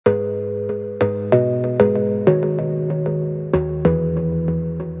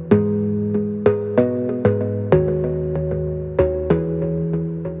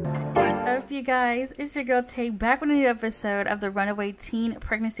guys, it's your girl Tay back with a new episode of the Runaway Teen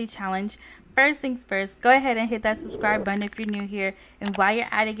Pregnancy Challenge. First things first, go ahead and hit that subscribe button if you're new here, and while you're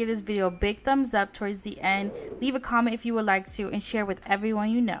at it, give this video a big thumbs up towards the end, leave a comment if you would like to, and share with everyone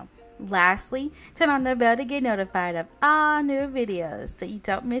you know. Lastly, turn on the bell to get notified of all new videos so you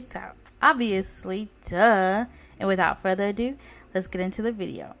don't miss out. Obviously, duh. And without further ado, let's get into the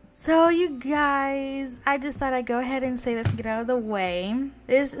video. So you guys, I just thought I'd go ahead and say this and get out of the way.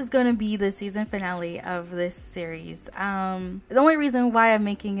 This is going to be the season finale of this series. The only reason why I'm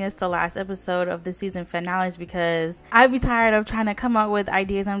making this the last episode of the season finale is because I'd be tired of trying to come up with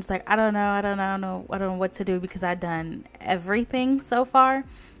ideas. I'm just like, I don't know what to do because I've done everything so far.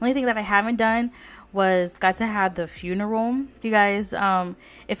 The only thing that I haven't done was got to have the funeral. You guys,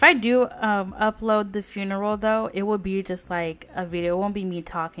 if I do upload the funeral though, it will be just like a video. It won't be me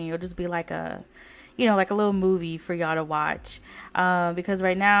talking. It'll just be like a, you know, like a little movie for y'all to watch, because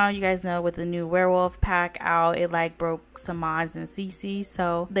right now, you guys know, with the new werewolf pack out, it like broke some mods in CC.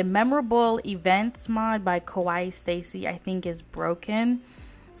 So the memorable events mod by Kawaii Stacy, I think, is broken.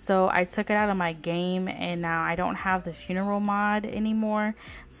 So I took it out of my game, and now I don't have the funeral mod anymore.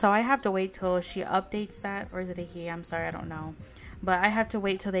 So I have to wait till she updates that, or is it a he? I'm sorry, I don't know. But I have to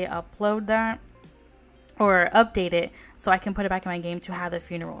wait till they upload that or update it so I can put it back in my game to have the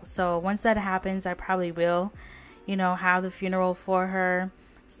funeral. So once that happens, I probably will, you know, have the funeral for her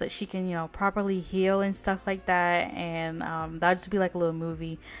so that she can, you know, properly heal and stuff like that. And that'll just be like a little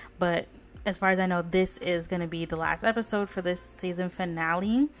movie. But as far as I know, this is going to be the last episode for this season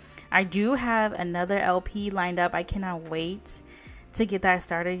finale. I do have another LP lined up. I cannot wait to get that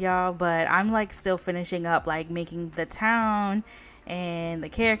started, y'all. But I'm like still finishing up, like making the town and the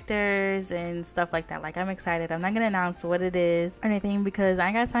characters and stuff like that. Like, I'm excited. I'm not going to announce what it is or anything because I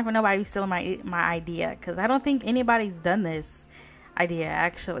ain't got time for nobody stealing my idea, because I don't think anybody's done this idea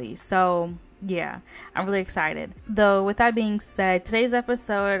actually. So yeah, I'm really excited. Though, with that being said, today's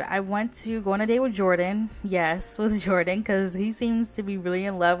episode, I want to go on a date with Jordan. Yes, with Jordan, because he seems to be really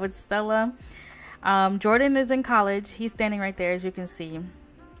in love with Stella. Jordan is in college. He's standing right there, as you can see.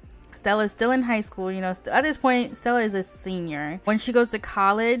 Stella's still in high school. You know, at this point, Stella is a senior. When she goes to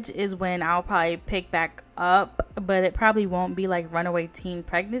college is when I'll probably pick back up, but it probably won't be like Runaway Teen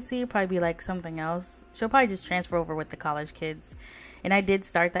Pregnancy. It'll probably be like something else. She'll probably just transfer over with the college kids. And I did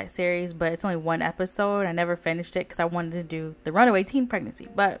start that series, but it's only one episode. I never finished it because I wanted to do the Runaway Teen Pregnancy,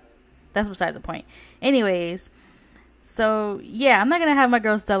 but that's besides the point. Anyways, so yeah, I'm not going to have my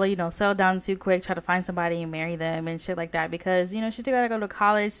girl Stella, you know, settle down too quick, try to find somebody and marry them and shit like that, because, you know, she still got to go to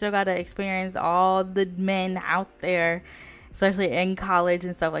college, still got to experience all the men out there, especially in college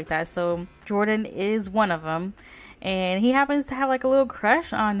and stuff like that. So Jordan is one of them, and he happens to have like a little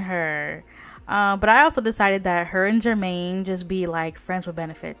crush on her. But I also decided that her and Jermaine just be like friends with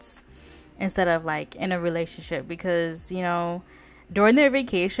benefits instead of like in a relationship, because, you know, during their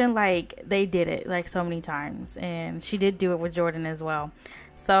vacation, like, they did it like so many times, and she did do it with Jordan as well.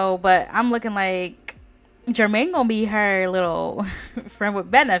 So, but I'm looking like Jermaine gonna be her little friend with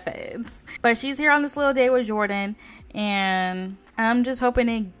benefits. But she's here on this little date with Jordan, and I'm just hoping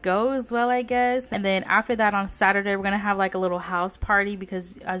it goes well, I guess. And then after that, on Saturday, we're gonna have like a little house party,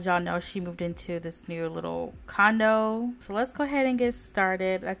 because as y'all know, she moved into this new little condo. So let's go ahead and get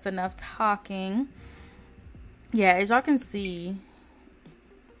started. That's enough talking. Yeah, as y'all can see,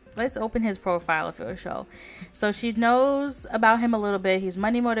 let's open his profile if it'll show. So she knows about him a little bit. He's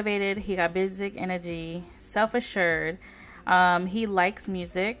money motivated. He got basic energy, self-assured. He likes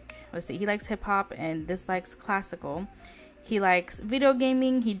music. Let's see. He likes hip hop and dislikes classical. He likes video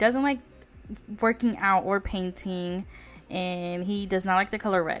gaming. He doesn't like working out or painting, and he does not like the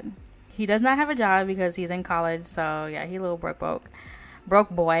color red. He does not have a job because he's in college. So yeah, he a little broke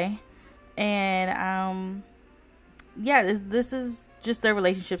boy. And yeah, this is just their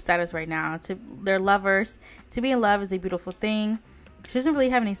relationship status right now. They're lovers. To be in love is a beautiful thing. She doesn't really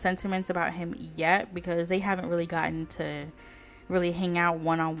have any sentiments about him yet, because they haven't really gotten to really hang out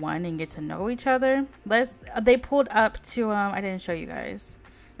one-on-one and get to know each other. They pulled up to I didn't show you guys.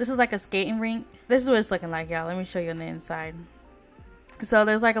 This is like a skating rink. This is what it's looking like, y'all. Let me show you on the inside. So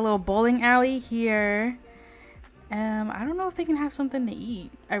there's like a little bowling alley here. I don't know if they can have something to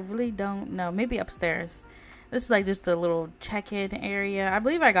eat. I really don't know. Maybe upstairs. This is like just a little check-in area. I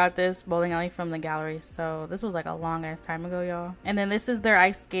believe I got this bowling alley from the gallery. So this was like a long ass time ago, y'all. And then this is their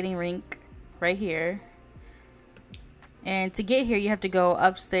ice skating rink right here. And to get here, you have to go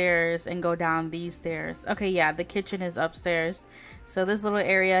upstairs and go down these stairs. Okay, yeah, the kitchen is upstairs. So this little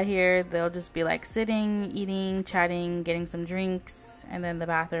area here, they'll just be like sitting, eating, chatting, getting some drinks. And then the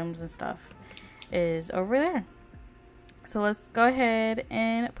bathrooms and stuff is over there. So let's go ahead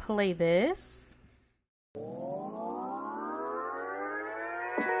and play this.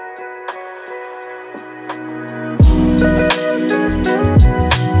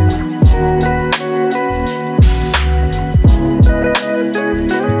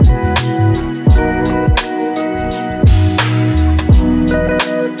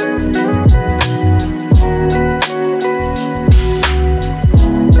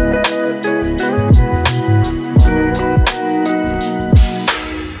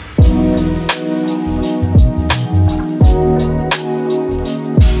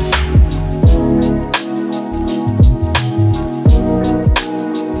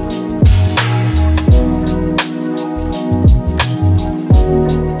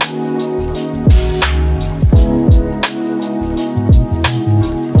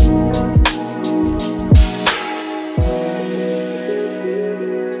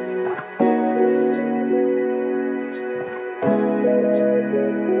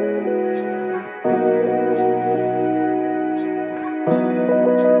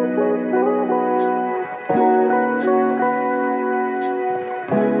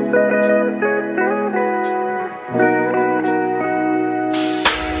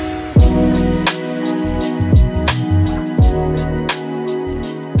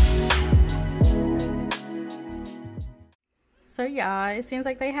 So yeah, it seems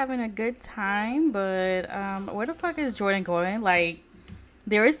like they having a good time, but where the fuck is Jordan going? Like,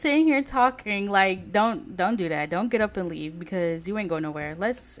 they were sitting here talking, like, don't do that. Don't get up and leave because you ain't going nowhere.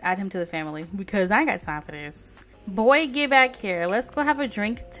 Let's add him to the family because I ain't got time for this. Boy, get back here. Let's go have a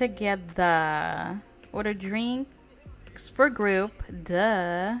drink together. Order drinks for group.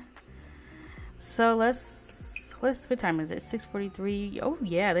 Duh. So let's what time is it? 6:43. Oh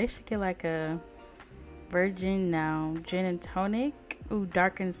yeah, they should get like a virgin now. Gin and tonic. Ooh,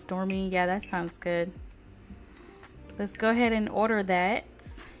 dark and stormy. Yeah, that sounds good. Let's go ahead and order that.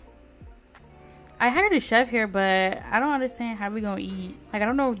 I hired a chef here, but I don't understand how we gonna eat. Like, I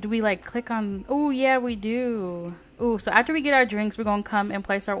don't know, do we like click on? Oh yeah, we do. Ooh, so after we get our drinks, we're gonna come and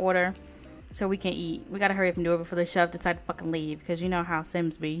place our order so we can eat. We gotta hurry up and do it before the chef decide to fucking leave, because you know how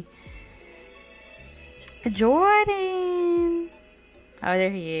Sims be. Jordan. Oh,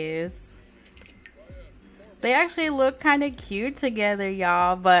 there he is. They actually look kind of cute together,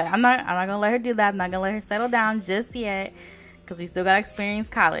 y'all. But I'm not gonna let her do that. I'm not gonna let her settle down just yet, because we still gotta experience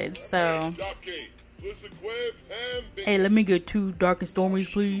college. So, hey, let me get 2 dark and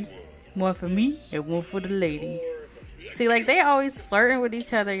stormies, please. 1 for me and 1 for the lady. See, like, they always flirting with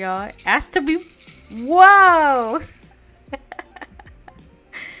each other, y'all. Asked to be. Whoa.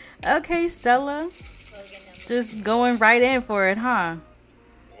 Okay, Stella. Just going right in for it, huh?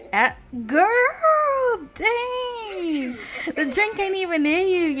 Girl, dang. The drink ain't even in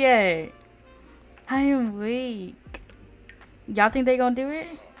you yet. I am weak. Y'all think they gonna do it?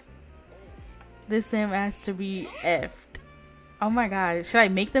 This sim has to be effed. Oh my god. Should I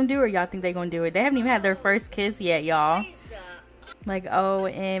make them do it, or y'all think they gonna do it? They haven't even had their first kiss yet, y'all. Like,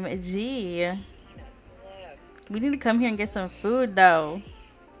 OMG. We need to come here and get some food, though.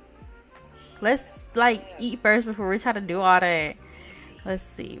 Let's, like, eat first before we try to do all that. Let's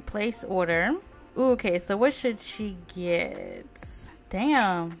see. Place order. Ooh, okay, so what should she get?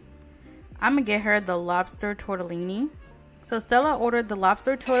 Damn. I'm gonna get her the lobster tortellini. So Stella ordered the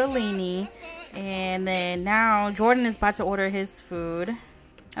lobster tortellini. And then now Jordan is about to order his food. I'm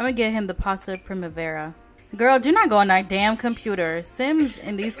gonna get him the pasta primavera. Girl, do not go on that damn computer. Sims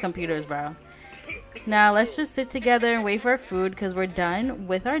in these computers, bro. Now let's just sit together and wait for our food, because we're done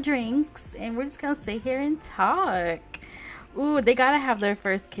with our drinks. And we're just gonna sit here and talk. Ooh, they gotta have their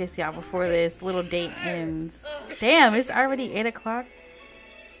first kiss, y'all, before this little date ends. Damn, it's already 8 o'clock.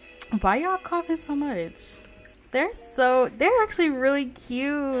 Why y'all coughing so much? They're actually really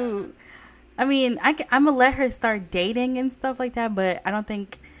cute. I mean, I'm gonna let her start dating and stuff like that, but I don't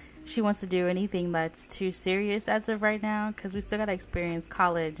think she wants to do anything that's too serious as of right now, because we still gotta experience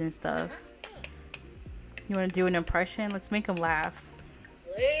college and stuff. You wanna do an impression? Let's make them laugh.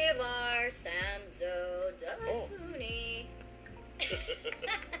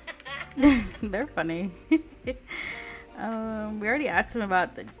 They're funny. We already asked him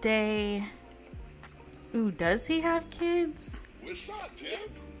about the day. Ooh, does he have kids?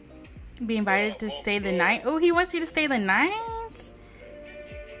 Be invited to stay the night. Oh, he wants you to stay the night?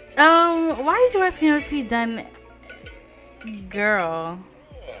 Why did you ask him if he done? Girl.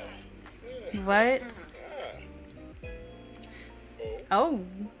 What? Oh,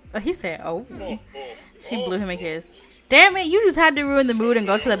 he said, oh. She blew him a kiss. Damn it, you just had to ruin the mood and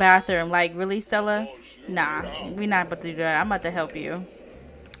go to the bathroom. Like, really, Stella? Nah, we're not about to do that. I'm about to help you.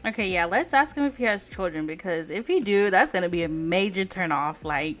 Okay, yeah, let's ask him if he has children, because if he do, that's going to be a major turnoff.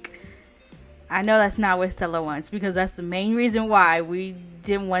 Like, I know that's not what Stella wants, because that's the main reason why we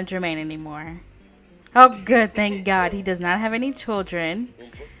didn't want Jermaine anymore. Oh, good, thank God. He does not have any children.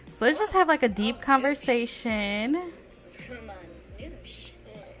 So let's just have, like, a deep conversation.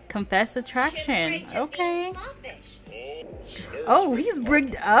 Confess attraction. Okay. Oh, he's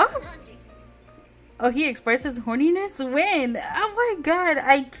brigged up? Oh, he expresses horniness? When? Oh my god,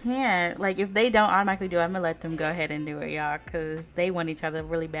 I can't. Like, if they don't automatically do it, I'm gonna let them go ahead and do it, y'all, because they want each other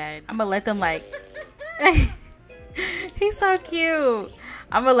really bad. I'm gonna let them, like... He's so cute.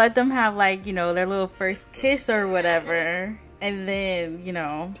 I'm gonna let them have, like, you know, their little first kiss or whatever. And then, you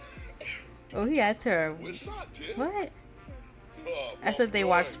know... Oh, he asked her. What? That's what they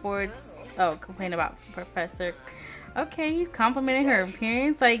watch sports. Oh, complain about Professor. Okay, he's complimenting her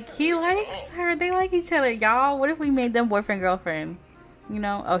appearance. Like, he likes her. They like each other, y'all. What if we made them boyfriend, girlfriend? You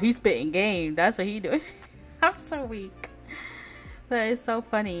know? Oh, he's spitting game. That's what he doing. I'm so weak. That is so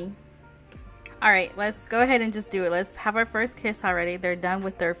funny. Alright, let's go ahead and just do it. Let's have our first kiss already. They're done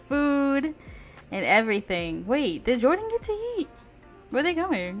with their food and everything. Wait, did Jordan get to eat? Where are they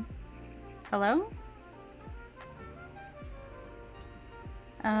going? Hello?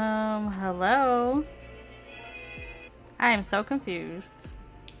 Hello? I am so confused.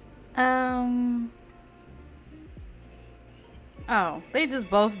 Oh, they just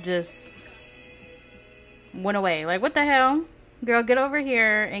both just went away. Like, what the hell? Girl, get over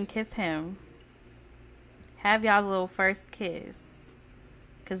here and kiss him. Have y'all little first kiss.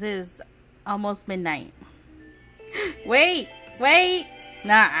 Because it is almost midnight. Wait.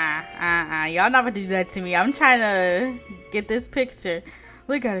 Nah, y'all not about to do that to me. I'm trying to get this picture.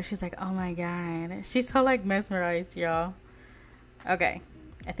 Look at her. She's like, oh my god. She's so like mesmerized, y'all. Okay.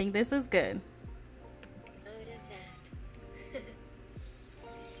 I think this is good.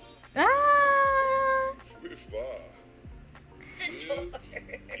 Ah!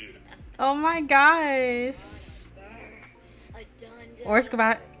 Oh my gosh.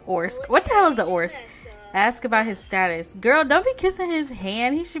 Orsk. What the hell is the Orsk? Ask about his status. Girl, don't be kissing his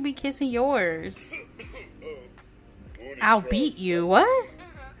hand. He should be kissing yours. I'll beat you. What?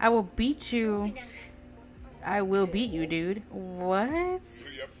 I will beat you. I will beat you, dude. What?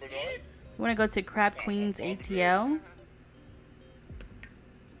 You want to go to Crab Queen's ATL?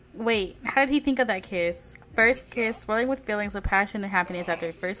 Wait, how did he think of that kiss? First kiss, swirling with feelings of passion and happiness after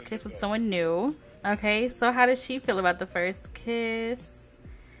a first kiss with someone new. Okay, so how does she feel about the first kiss?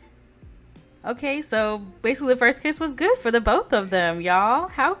 Okay, so basically the first kiss was good for the both of them, y'all.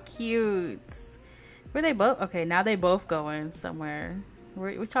 How cute. Were they both? Okay, now they both going somewhere.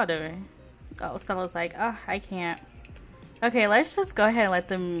 What y'all doing? Oh, Stella's like, oh, I can't. Okay, let's just go ahead and let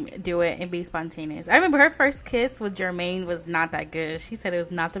them do it and be spontaneous. I remember her first kiss with Jermaine was not that good. She said it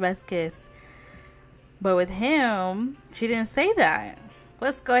was not the best kiss. But with him, she didn't say that.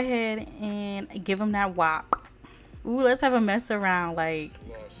 Let's go ahead and give him that wop. Ooh, let's have a mess around, like,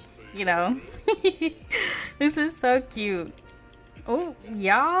 you know. This is so cute. Oh,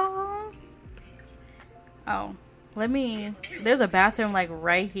 y'all. Oh, there's a bathroom like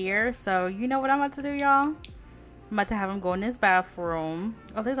right here. So you know what I'm about to do, y'all? I'm about to have him go in this bathroom.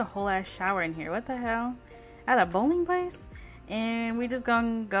 Oh, there's a whole ass shower in here. What the hell? At a bowling place? And we just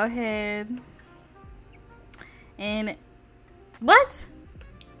gonna go ahead and what?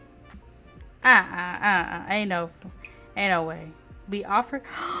 Ain't no way. Be offered.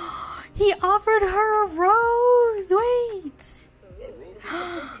 He offered her a rose. Wait.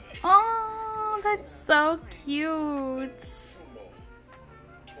 Oh, that's so cute.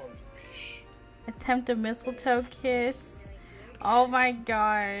 Attempt a mistletoe kiss. Oh my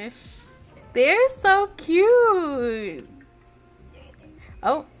gosh. They're so cute.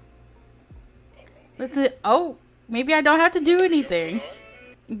 Oh. Listen. Oh, maybe I don't have to do anything.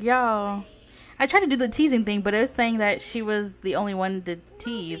 Y'all, I tried to do the teasing thing, but it was saying that she was the only one to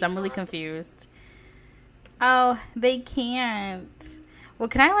tease. I'm really confused. Oh, they can't. Well,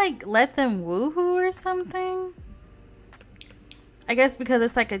 can I like let them woohoo or something? I guess because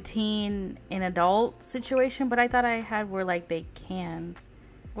it's like a teen and adult situation, but I thought I had where like they can.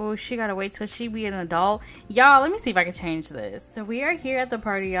 Oh, she gotta wait till she be an adult. Y'all, let me see if I can change this. So we are here at the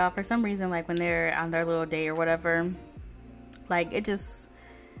party, y'all. For some reason, like when they're on their little day or whatever, like it just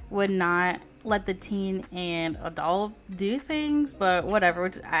would not let the teen and adult do things, but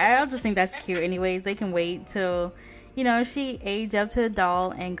whatever. I just think that's cute anyways. They can wait till, you know, she age up to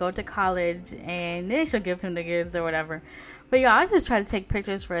adult and go to college, and then she'll give him the goods or whatever. But y'all, I just tried to take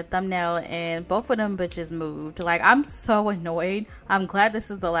pictures for a thumbnail, and both of them bitches moved. Like, I'm so annoyed. I'm glad this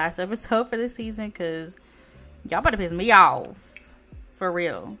is the last episode for this season, because y'all about to piss me off. For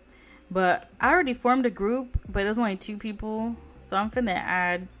real. But I already formed a group, but it was only 2 people. So I'm finna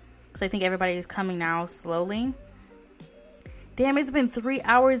add, because I think everybody is coming now slowly. Damn, it's been 3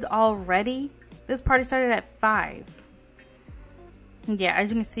 hours already. This party started at 5. Yeah,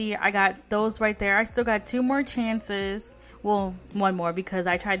 as you can see, I got those right there. I still got 2 more chances. Well, 1 more, because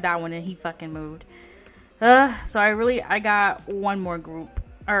I tried that one and he fucking moved. So I got 1 more group,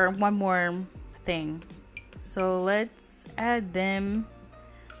 or 1 more thing. So let's add them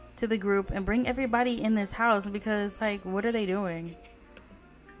to the group and bring everybody in this house, because like, what are they doing?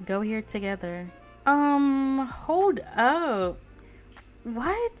 Go here together. Hold up.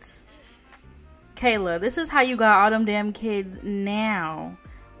 What? Kayla, this is how you got all them damn kids now.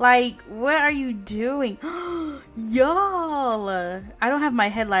 Like, what are you doing? Y'all, I don't have my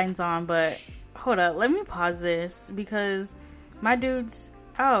headlines on, but hold up, let me pause this, because my dude's,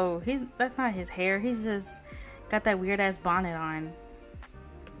 oh, that's not his hair. He's just got that weird ass bonnet on.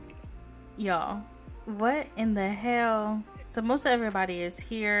 Y'all, what in the hell? So most of everybody is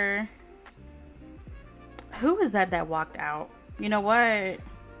here. Who is that walked out? You know what?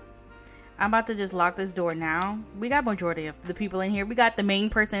 I'm about to just lock this door now. We got majority of the people in here. We got the main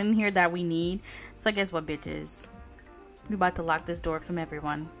person in here that we need. So guess what, bitches? We about to lock this door from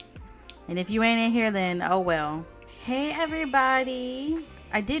everyone. And if you ain't in here, then oh well. Hey everybody.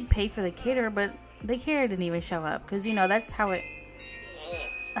 I did pay for the caterer, but the caterer didn't even show up. Because you know, that's how it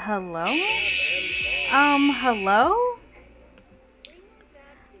Hello? Hello?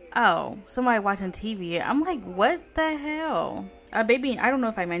 Oh, somebody watching TV. I'm like, what the hell? Baby, I don't know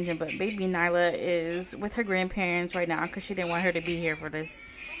if I mentioned, but baby Nyla is with her grandparents right now because she didn't want her to be here for this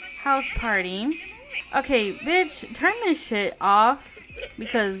house party. Okay, bitch, turn this shit off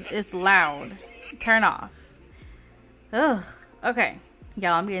because it's loud. Turn off. Ugh. Okay.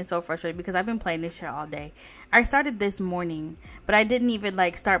 Y'all, I'm getting so frustrated because I've been playing this shit all day. I started this morning, but I didn't even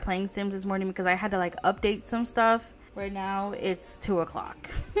like start playing Sims this morning because I had to like update some stuff. Right now, it's 2 o'clock.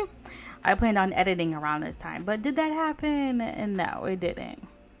 I planned on editing around this time, but did that happen? And no, it didn't.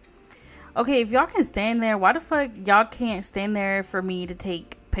 Okay, if y'all can stand there, why the fuck y'all can't stand there for me to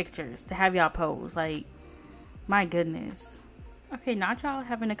take pictures, to have y'all pose? Like, my goodness. Okay, not y'all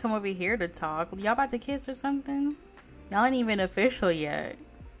having to come over here to talk. Y'all about to kiss or something? Y'all ain't even official yet.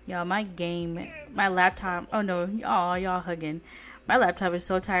 Y'all, my laptop, oh no, y'all hugging. My laptop is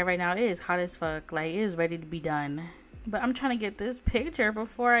so tired right now. It is hot as fuck. Like, it is ready to be done. But I'm trying to get this picture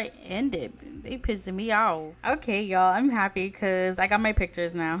before I end it. They pissing me off. Okay, y'all, I'm happy because I got my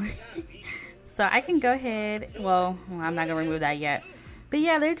pictures now. So I can go ahead. Well, I'm not going to remove that yet. But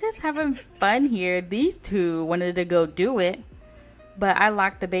yeah, they're just having fun here. These two wanted to go do it. But I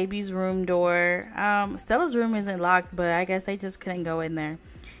locked the baby's room door. Stella's room isn't locked, but I guess they just couldn't go in there.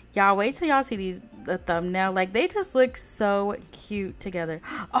 Y'all, wait till y'all see the thumbnail. Like, they just look so cute together.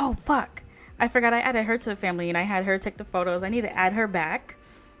 Oh, fuck. I forgot I added her to the family and I had her take the photos. I need to add her back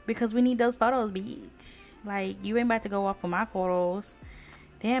because we need those photos, bitch. Like, you ain't about to go off with my photos.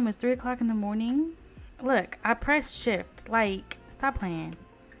 Damn, it's 3 o'clock in the morning. Look, I pressed shift. Like, stop playing.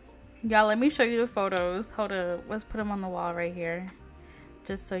 Y'all, let me show you the photos. Hold up. Let's put them on the wall right here.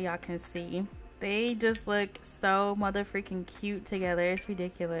 Just so y'all can see. They just look so motherfucking cute together. It's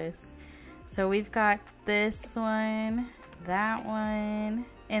ridiculous. So we've got this one, that one,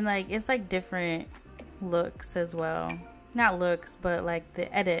 and like it's like different looks as well. Not looks, but like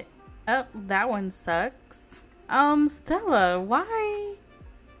the edit. Oh, that one sucks. Stella, why?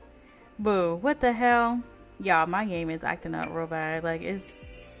 Boo, what the hell? Y'all, my game is acting up real bad. Like,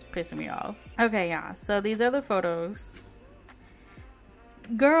 it's pissing me off. Okay, y'all, so these are the photos.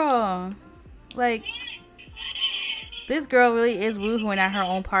 Girl, like, this girl really is woohooing at her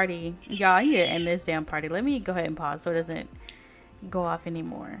own party. Y'all, I need to end this damn party. Let me go ahead and pause so it doesn't go off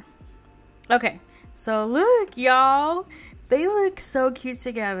anymore. Okay, so look, y'all. They look so cute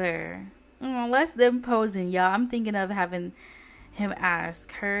together. Less them posing, y'all. I'm thinking of having him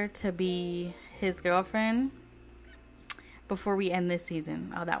ask her to be his girlfriend before we end this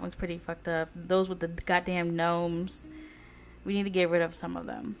season. Oh, that one's pretty fucked up. Those with the goddamn gnomes. We need to get rid of some of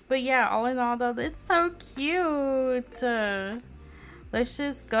them. But yeah, all in all though, it's so cute. Let's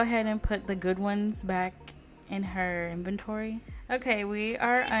just go ahead and put the good ones back in her inventory. Okay, we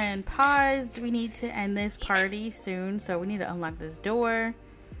are unpaused. We need to end this party soon, so we need to unlock this door.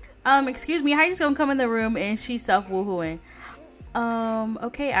 Excuse me, how you just gonna come in the room and she's self-woohooing?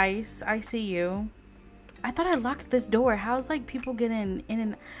 Okay, Ice, I see you. I thought I locked this door. How's like people getting in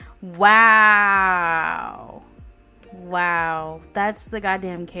and... Wow. Wow, that's the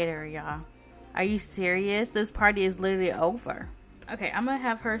goddamn caterer, y'all. Are you serious? This party is literally over. Okay, I'm gonna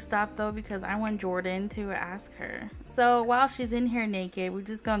have her stop though because I want Jordan to ask her. So while she's in here naked, we're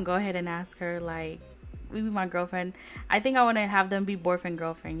just gonna go ahead and ask her, like, will you be my girlfriend? I think I want to have them be boyfriend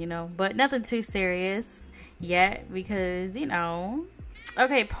girlfriend, you know, but nothing too serious yet because, you know.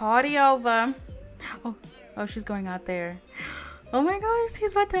 Okay, party over. Oh, she's going out there. Oh my gosh,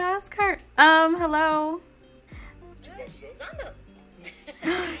 she's about to ask her. Hello.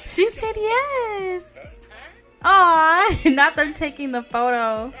 She said yes. Aw, not them taking the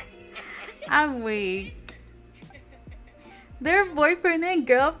photo. I'm weak. They're boyfriend and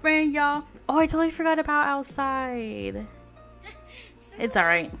girlfriend, y'all. Oh, I totally forgot about outside. It's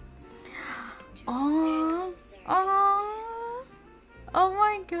alright. Oh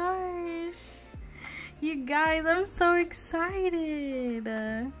my gosh. You guys, I'm so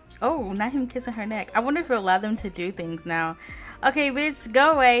excited. Oh, not him kissing her neck. I wonder if we'll allow them to do things now. Okay, bitch,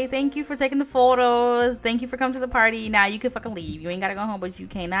 go away. Thank you for taking the photos. Thank you for coming to the party. Now you can fucking leave. You ain't gotta go home, but you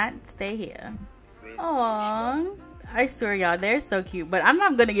cannot stay here. Aww. I swear, y'all, they're so cute. But I'm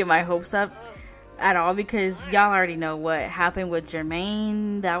not gonna get my hopes up at all because y'all already know what happened with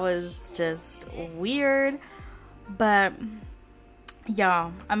Jermaine. That was just weird. But...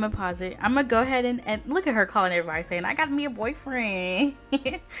 y'all, I'm gonna pause it. I'm gonna go ahead and look at her calling everybody saying I got me a boyfriend.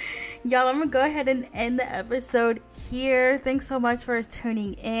 Y'all, I'm gonna go ahead and end the episode here. Thanks so much for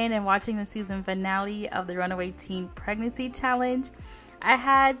tuning in and watching the season finale of the Runaway Teen Pregnancy Challenge. I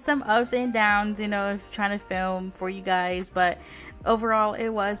had some ups and downs, you know, trying to film for you guys, but overall it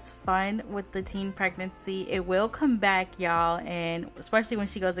was fun with the teen pregnancy. It will come back, y'all, and especially when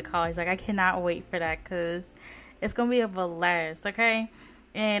she goes to college. Like, I cannot wait for that because it's gonna be a blast, okay?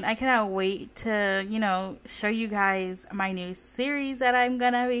 And I cannot wait to, you know, show you guys my new series that I'm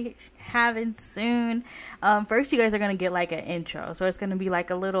gonna be having soon. First, you guys are gonna get like an intro, so it's gonna be like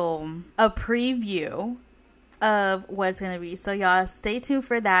a preview of what's gonna be. So y'all stay tuned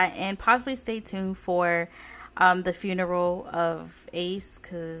for that, and possibly stay tuned for the funeral of Ace,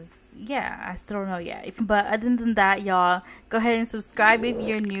 because yeah, I still don't know yet. But other than that, y'all, go ahead and subscribe if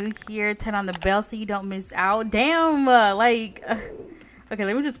you're new here. Turn on the bell so you don't miss out. Damn, okay,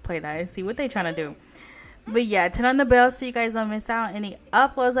 let me just play that and see what they trying to do. But yeah, turn on the bell so you guys don't miss out any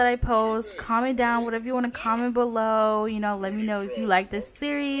uploads that I post. Comment down whatever you want to comment below. You know, let me know if you like this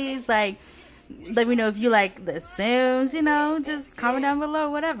series. Like, let me know if you like The Sims, you know, just comment down below,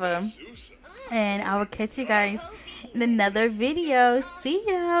 whatever. And I will catch you guys in another video. See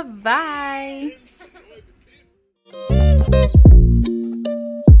ya. Bye.